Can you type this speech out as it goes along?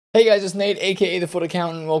Hey guys, it's Nate, aka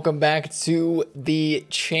TheFutAccountant. Welcome back to the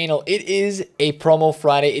channel. It is a promo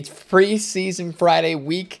Friday. It's preseason Friday,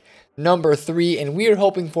 week number 3, and we are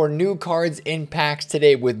hoping for new cards in packs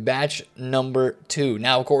today with batch number 2.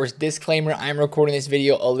 Now, of course, disclaimer, I'm recording this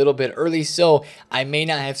video a little bit early, so I may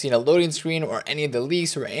not have seen a loading screen or any of the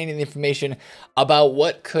leaks or any of the information about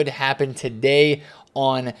what could happen today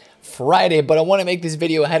on Friday, but I want to make this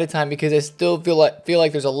video ahead of time because I still feel like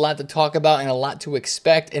there's a lot to talk about and a lot to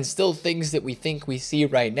expect, and still things that we think we see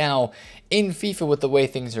right now in FIFA with the way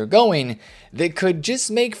things are going that could just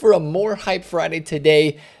make for a more hype Friday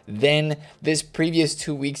today than this previous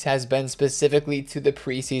 2 weeks has been, specifically to the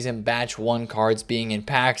preseason batch 1 cards being in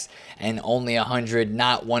packs and only 100,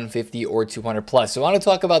 not 150 or 200 plus. So I want to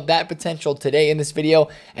talk about that potential today in this video,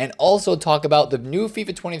 and also talk about the new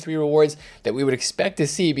FIFA 23 rewards that we would expect to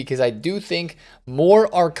see, because I do think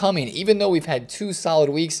more are coming. Even though we've had 2 solid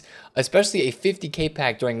weeks, especially a 50k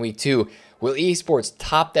pack during week 2, will EA Sports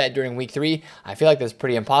top that during week 3? I feel like that's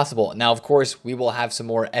pretty impossible. Now, of course, we will have some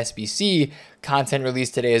more SBC content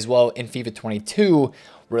released today as well in FIFA 22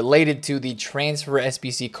 related to the transfer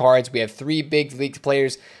SBC cards. We have 3 big league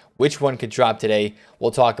players. Which one could drop today?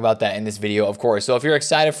 We'll talk about that in this video, of course. So if you're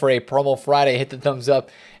excited for a promo Friday, hit the thumbs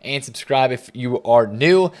up and subscribe if you are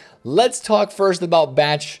new. Let's talk first about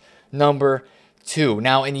batch number 2.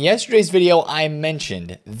 Now, in yesterday's video, I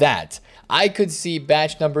mentioned that I could see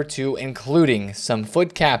batch number 2 including some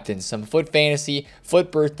FUT captains, some FUT fantasy,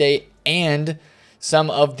 FUT birthday, and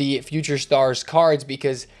some of the future stars cards,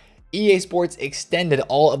 because EA Sports extended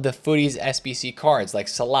all of the Footies SBC cards like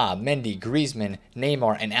Salah, Mendy, Griezmann,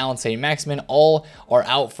 Neymar, and Allen Saint-Maximin. All are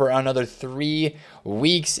out for another 3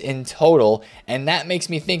 weeks in total, and that makes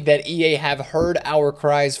me think that EA have heard our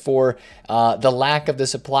cries for the lack of the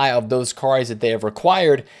supply of those cards that they have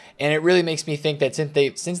required, and it really makes me think that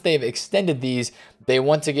since they've extended these, they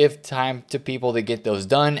want to give time to people to get those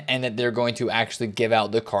done, and that they're going to actually give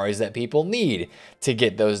out the cards that people need to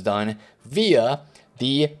get those done via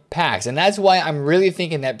the packs. And that's why I'm really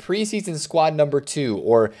thinking that preseason squad number 2,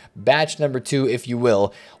 or batch number 2 if you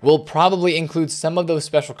will probably include some of those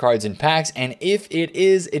special cards in packs. And if it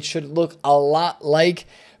is, it should look a lot like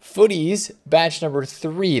Footies batch number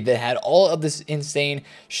 3 that had all of this insane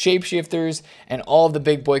shapeshifters and all of the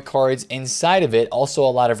big boy cards inside of it. Also a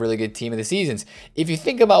lot of really good team of the seasons. If you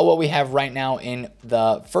think about what we have right now in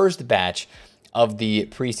the first batch of the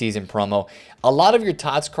preseason promo, a lot of your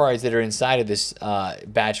TOTS cards that are inside of this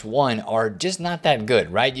batch 1 are just not that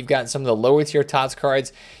good, right? You've got some of the lower tier TOTS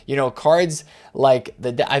cards, you know, cards like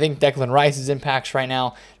I think Declan Rice is in packs right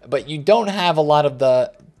now, but you don't have a lot of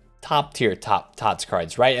the top tier TOTS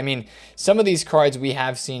cards, right? I mean, some of these cards we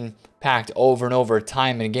have seen packed over and over,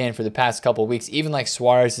 time and again, for the past couple of weeks. Even like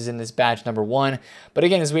Suarez is in this batch number 1. But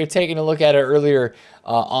again, as we were taking a look at it earlier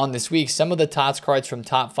on this week, some of the TOTS cards from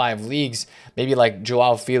top 5 leagues, maybe like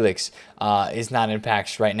Joao Felix is not in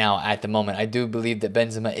packs right now at the moment. I do believe that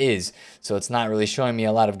Benzema is, so it's not really showing me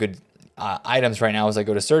a lot of good items right now as I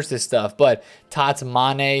go to search this stuff. But TOTS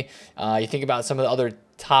Mane, you think about some of the other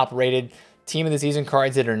top rated team of the season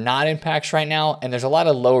cards that are not in packs right now, and there's a lot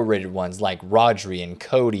of lower rated ones like Rodri and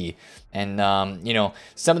Cody, and you know,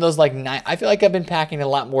 some of those like I feel like I've been packing a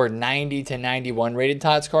lot more 90 to 91 rated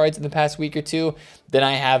TOTS cards in the past week or 2 than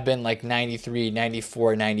I have been like 93,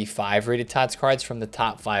 94, 95 rated TOTS cards from the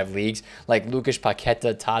top 5 leagues, like Lucas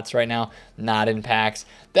Paqueta TOTS right now, not in packs,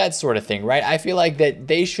 that sort of thing, right? I feel like that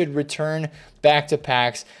they should return back to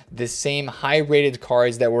packs the same high rated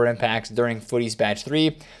cards that were in packs during Footies batch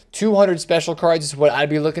 3. 200 special cards is what I'd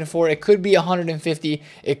be looking for. It could be 150,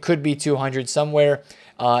 it could be 200, somewhere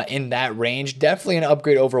in that range. Definitely an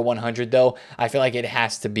upgrade over 100 though. I feel like it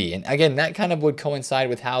has to be. And again, that kind of would coincide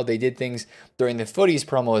with how they did things during the Footies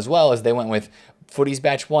promo as well, as they went with Footies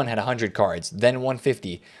batch 1 had 100 cards, then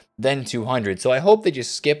 150, then 200. So I hope they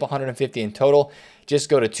just skip 150 in total, just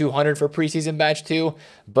go to 200 for preseason batch 2,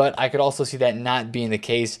 but I could also see that not being the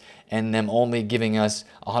case and them only giving us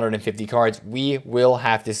 150 cards. We will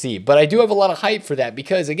have to see. But I do have a lot of hype for that,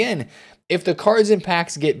 because again, if the cards in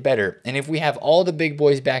packs get better, and if we have all the big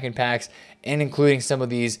boys back in packs, and including some of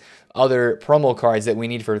these other promo cards that we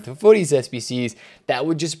need for the Footies SBCs, that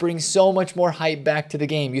would just bring so much more hype back to the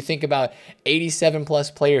game. You think about 87 plus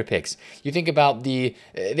player picks. You think about they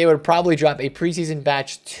would probably drop a preseason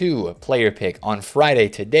batch 2 player pick on Friday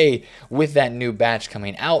today with that new batch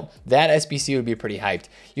coming out. That SBC would be pretty hyped.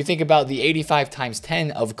 You think about the 85 times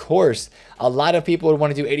 10, of course, a lot of people would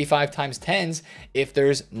want to do 85 times 10s if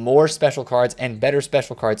there's more special cards and better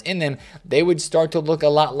special cards in them. They would start to look a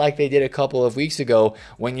lot like they did a couple of weeks ago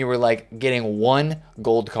when you were like getting 1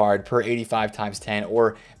 gold card per 85 times 10,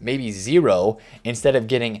 or maybe 0, instead of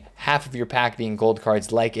getting half of your pack being gold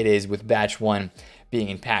cards like it is with batch 1 being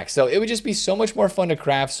in packs. So it would just be so much more fun to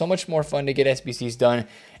craft, so much more fun to get SBCs done.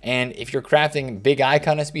 And if you're crafting big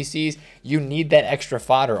icon SBCs, you need that extra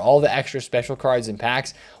fodder. All the extra special cards and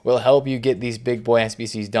packs will help you get these big boy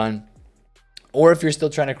SBCs done. Or if you're still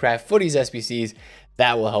trying to craft footies SBCs,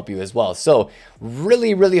 that will help you as well. So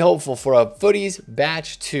really, really hopeful for a footies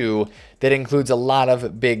batch 2 that includes a lot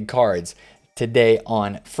of big cards today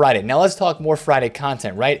on Friday. Now let's talk more Friday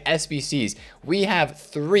content, right? SBCs. We have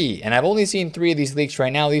 3, and I've only seen 3 of these leaks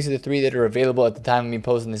right now. These are the 3 that are available at the time of me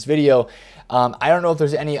posting this video. I don't know if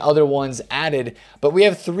there's any other ones added, but we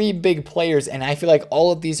have 3 big players, and I feel like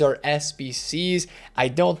all of these are SBCs. I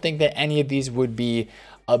don't think that any of these would be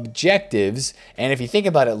objectives. And if you think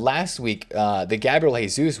about it, last week the Gabriel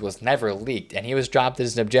Jesus was never leaked, and he was dropped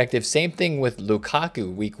as an objective. Same thing with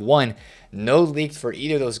Lukaku week 1, no leaked for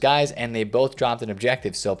either of those guys, and they both dropped an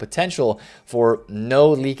objective. So potential for no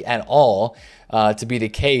leak at all to be the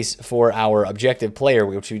case for our objective player,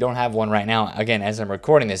 which we don't have one right now. Again, as I'm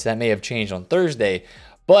recording this, that may have changed on Thursday,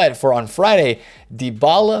 but for on Friday,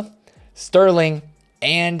 Dybala, Sterling,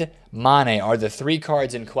 and Mane are the 3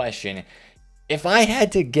 cards in question. If I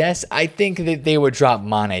had to guess, I think that they would drop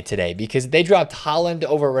Mane today, because they dropped Haaland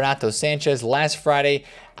over Renato Sanchez last Friday.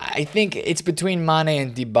 I think it's between Mane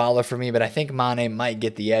and Dybala for me, but I think Mane might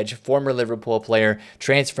get the edge. Former Liverpool player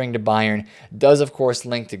transferring to Bayern, does of course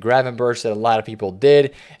link to Gravenberch that a lot of people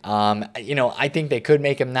did. You know, I think they could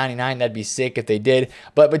make him 99. That'd be sick if they did.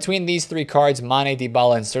 But between these 3 cards, Mane,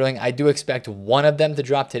 Dybala, and Sterling, I do expect one of them to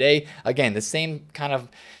drop today. Again, the same kind of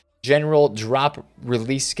general drop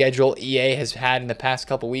release schedule EA has had in the past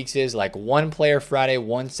couple weeks is like 1 player Friday,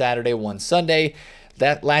 1 Saturday, 1 Sunday.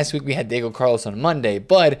 That last week we had Diego Carlos on Monday,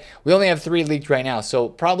 but we only have 3 leaked right now. So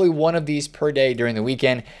probably one of these per day during the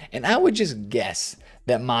weekend. And I would just guess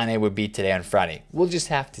that Mane would be today on Friday. We'll just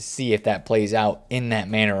have to see if that plays out in that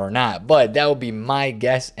manner or not. But that would be my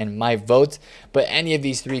guess and my vote. But any of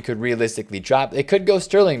these 3 could realistically drop. It could go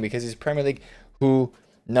Sterling because he's Premier League. Who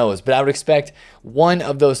knows? But I would expect one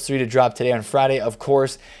of those 3 to drop today on Friday. Of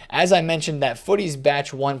course, as I mentioned, that footies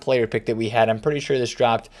batch 1 player pick that we had, I'm pretty sure this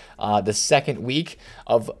dropped the 2nd week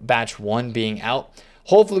of batch 1 being out.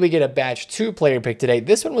 Hopefully we get a batch 2 player pick today.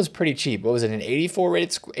 This one was pretty cheap. What was it? An 84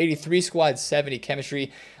 rated, 83 squad, 70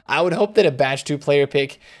 chemistry. I would hope that a batch 2 player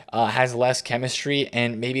pick has less chemistry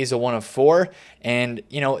and maybe is a 1 of 4. And,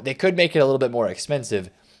 you know, they could make it a little bit more expensive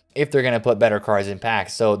if they're going to put better cards in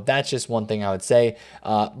packs. So that's just one thing I would say.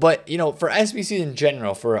 But, you know, for SBCs in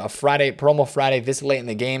general, for a Friday, promo Friday this late in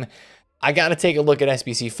the game, I got to take a look at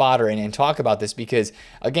SBC fodder and talk about this because,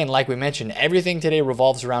 again, like we mentioned, everything today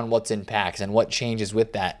revolves around what's in packs and what changes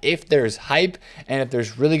with that. If there's hype and if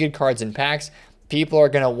there's really good cards in packs, people are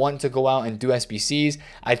going to want to go out and do SBCs.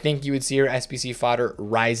 I think you would see your SBC fodder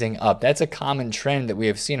rising up. That's a common trend that we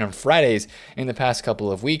have seen on Fridays in the past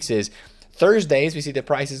couple of weeks is Thursdays, we see the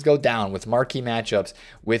prices go down with marquee matchups,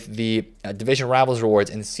 with the division rivals rewards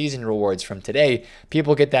and season rewards from today.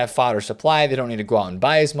 People get that fodder supply. They don't need to go out and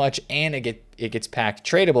buy as much, and it gets packed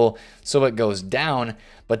tradable, so it goes down.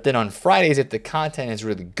 But then on Fridays, if the content is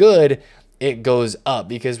really good, it goes up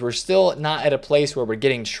because we're still not at a place where we're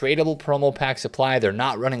getting tradable promo pack supply. They're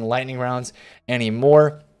not running lightning rounds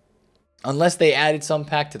anymore. Unless they added some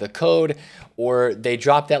pack to the code or they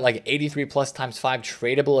dropped that like 83 plus times 5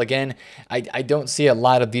 tradable again, I don't see a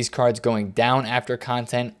lot of these cards going down after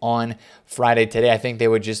content on Friday today. I think they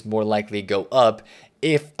would just more likely go up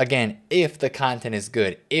if the content is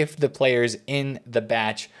good, if the players in the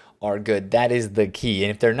batch are good. That is the key.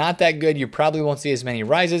 And if they're not that good, you probably won't see as many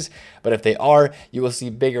rises. But if they are, you will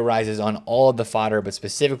see bigger rises on all of the fodder. But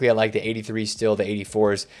specifically, I like the 83s still, the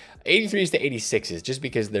 84s, 83s to 86s, just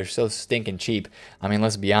because they're so stinking cheap. I mean,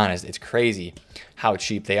 let's be honest, it's crazy how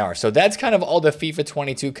cheap they are. So that's kind of all the FIFA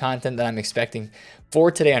 22 content that I'm expecting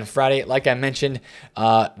for today on Friday. Like I mentioned,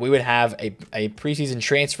 we would have a preseason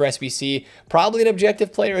transfer SBC, probably an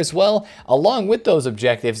objective player as well. Along with those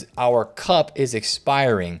objectives, our cup is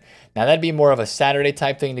expiring. Now, that'd be more of a Saturday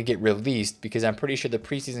type thing to get released because I'm pretty sure the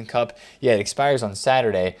preseason cup, yeah, it expires on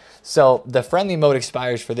Saturday. So the friendly mode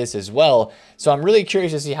expires for this as well. So I'm really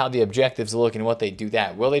curious to see how the objectives look and what they do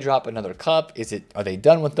that. Will they drop another cup? Are they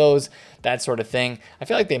done with those? That sort of thing. I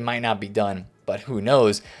feel like they might not be done, but who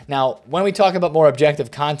knows? Now, when we talk about more objective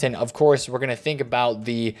content, of course, we're going to think about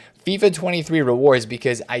the FIFA 23 rewards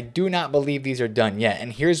because I do not believe these are done yet.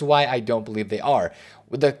 And here's why I don't believe they are.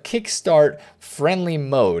 The Kickstart friendly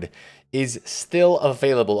mode is still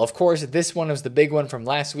available. Of course, this one was the big one from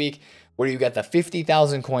last week where you got the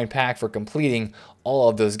 50,000 coin pack for completing all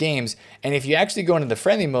of those games. And if you actually go into the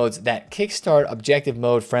friendly modes, that Kickstart objective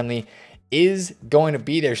mode friendly is going to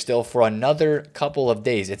be there still for another couple of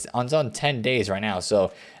days. It's on 10 days right now.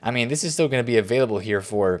 So, I mean, this is still going to be available here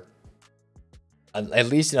for at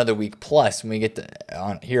least another week plus when we get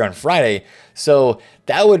here on Friday. So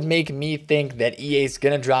that would make me think that EA is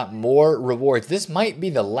going to drop more rewards. This might be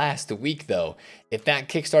the last week though, if that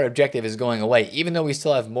Kickstart objective is going away. Even though we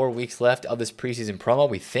still have more weeks left of this preseason promo,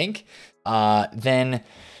 we think, then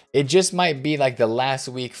it just might be like the last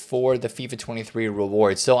week for the FIFA 23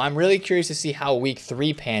 rewards. So I'm really curious to see how week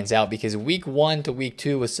 3 pans out, because week 1 to week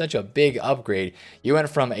 2 was such a big upgrade. You went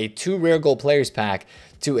from a 2 rare gold players pack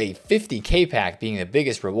to a 50k pack being the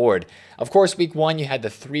biggest reward. Of course, week 1 you had the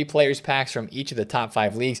 3 players packs from each of the top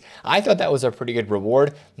 5 leagues. I thought that was a pretty good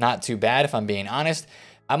reward. Not too bad if I'm being honest.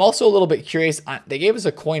 I'm also a little bit curious. They gave us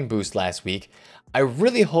a coin boost last week. I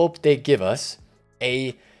really hope they give us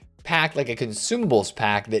a pack, like a consumables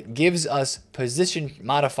pack, that gives us position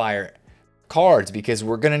modifier cards, because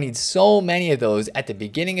we're going to need so many of those at the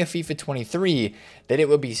beginning of FIFA 23 that it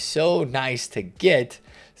would be so nice to get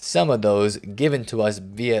some of those given to us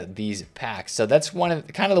via these packs. So that's one of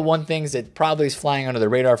kind of the one things that probably is flying under the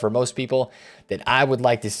radar for most people that I would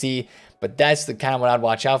like to see. But that's the kind of what I'd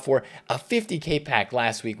watch out for. A 50k pack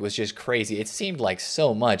last week was just crazy. It seemed like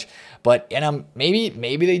so much. But maybe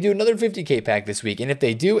they do another 50k pack this week. And if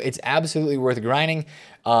they do, it's absolutely worth grinding.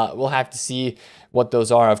 We'll have to see what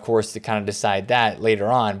those are, of course, to kind of decide that later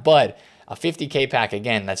on. But a 50k pack,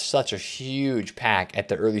 again, that's such a huge pack at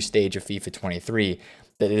the early stage of FIFA 23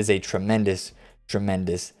 that it is a tremendous,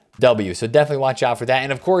 tremendous W. So definitely watch out for that.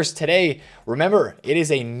 And of course, today, remember, it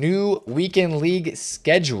is a new weekend league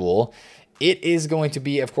schedule. It is going to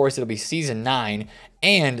be, of course, it'll be season 9,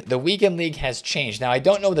 and the weekend league has changed. Now, I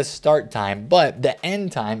don't know the start time, but the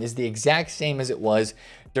end time is the exact same as it was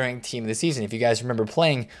during Team of the Season. If you guys remember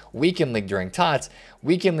playing weekend league during TOTS,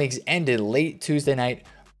 weekend leagues ended late Tuesday night,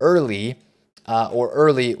 early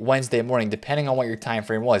Wednesday morning, depending on what your time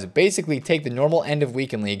frame was. Basically, take the normal end of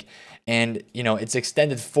weekend league, and it's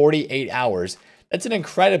extended 48 hours. That's an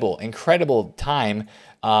incredible time,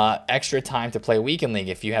 extra time to play weekend league.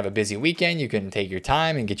 If you have a busy weekend, you can take your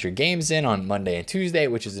time and get your games in on Monday and Tuesday,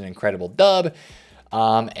 which is an incredible dub.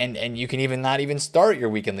 And you can not even start your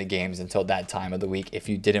weekend league games until that time of the week if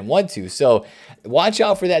you didn't want to. So watch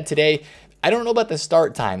out for that today. I don't know about the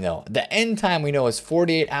start time though. The end time we know is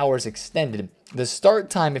 48 hours extended. The start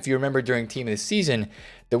time, if you remember during Team of the Season,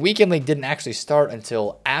 the weekend league didn't actually start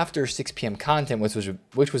until after 6 p.m. content,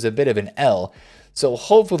 which was a bit of an L. So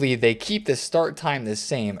hopefully they keep the start time the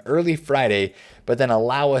same, early Friday, but then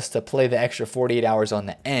allow us to play the extra 48 hours on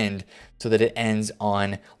the end so that it ends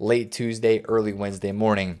on late Tuesday, early Wednesday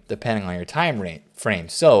morning, depending on your time frame.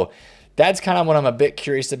 So that's kind of what I'm a bit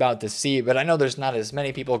curious about to see, but I know there's not as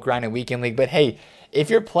many people grinding weekend league. But hey, if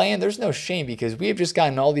you're playing, there's no shame, because we have just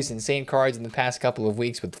gotten all these insane cards in the past couple of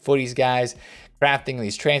weeks with footies guys crafting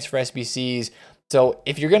these transfer SBCs. So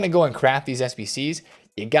if you're going to go and craft these SBCs,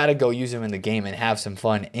 you got to go use them in the game and have some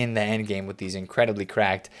fun in the end game with these incredibly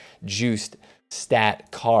cracked, juiced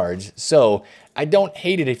stat cards. So I don't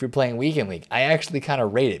hate it if you're playing weekend league. I actually kind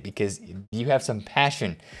of rate it, because you have some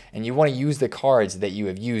passion and you want to use the cards that you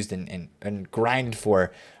have used and grinded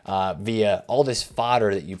for via all this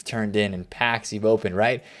fodder that you've turned in and packs you've opened,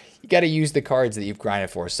 right? You got to use the cards that you've grinded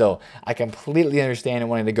for. So I completely understand and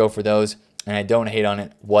wanting to go for those, and I don't hate on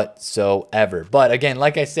it whatsoever. But again,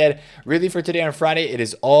 like I said, really for today on Friday, it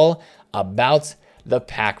is all about the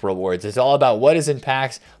pack rewards. It's all about what is in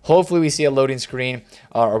packs. Hopefully we see a loading screen,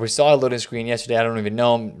 or we saw a loading screen yesterday. I don't even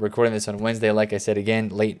know. I'm recording this on Wednesday, like I said, again,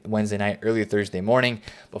 late Wednesday night, early Thursday morning,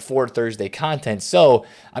 before Thursday content. So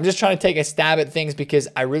I'm just trying to take a stab at things, because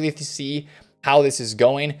I really see how this is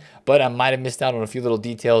going, but I might have missed out on a few little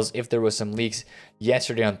details if there was some leaks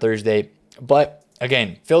yesterday on Thursday. But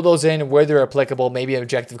again, fill those in where they're applicable. Maybe an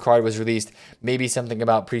objective card was released, maybe something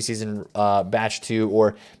about preseason batch 2,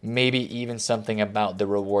 or maybe even something about the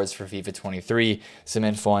rewards for FIFA 23. Some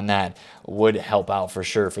info on that would help out for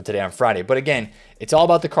sure for today on Friday. But again, it's all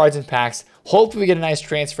about the cards and packs. Hopefully we get a nice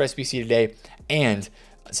transfer SBC today and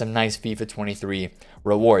some nice FIFA 23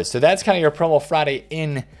 rewards. So that's kind of your promo Friday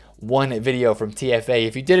in one video from TFA.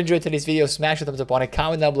 If you did enjoy today's video, smash a thumbs up on it,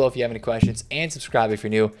 comment down below if you have any questions, and subscribe if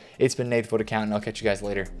you're new. It's been TheFutAccountant. I'll catch you guys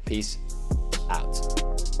later. Peace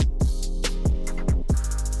out.